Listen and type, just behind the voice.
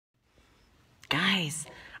guys,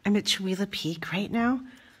 I'm at Chewelah Peak right now.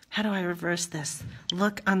 How do I reverse this?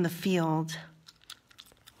 Look on the field.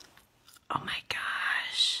 Oh my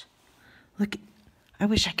gosh. Look, I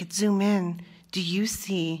wish I could zoom in. Do you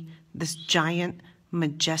see this giant,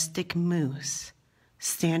 majestic moose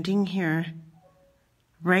standing here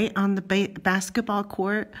right on the basketball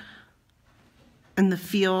court in the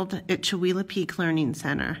field at Chewelah Peak Learning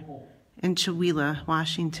Center in Chewelah,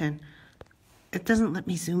 Washington? It doesn't let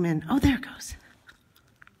me zoom in. Oh, there it goes.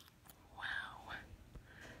 Wow.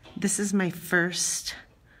 This is my first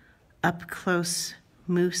up-close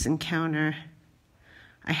moose encounter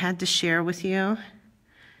I had to share with you.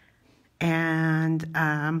 And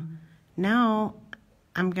now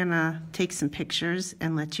I'm gonna take some pictures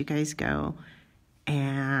and let you guys go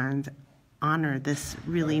and honor this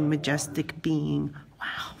really majestic being.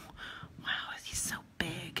 Wow, wow, he's so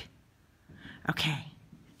big. Okay,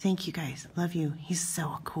 thank you guys, love you. He's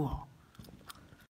so cool.